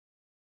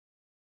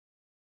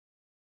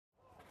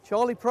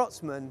Charlie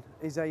Protzman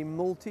is a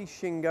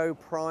multi-Shingo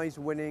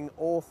prize-winning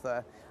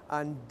author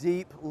and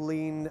deep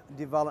lean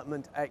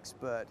development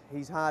expert.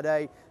 He's had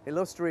an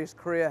illustrious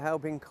career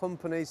helping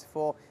companies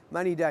for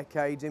many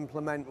decades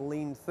implement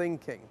lean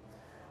thinking.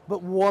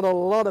 But what a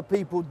lot of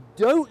people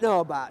don't know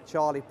about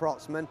Charlie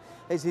Protzman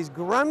is his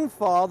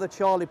grandfather,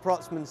 Charlie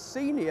Protzman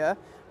Sr.,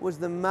 was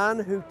the man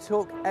who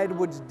took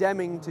Edwards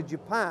Deming to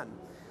Japan.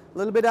 A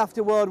little bit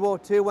after World War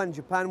II, when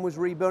Japan was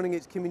rebuilding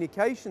its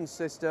communication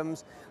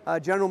systems,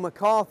 General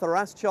MacArthur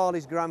asked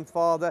Charlie's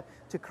grandfather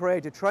to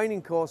create a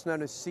training course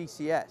known as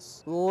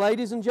CCS.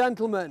 Ladies and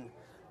gentlemen,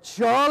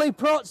 Charlie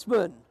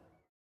Protzman.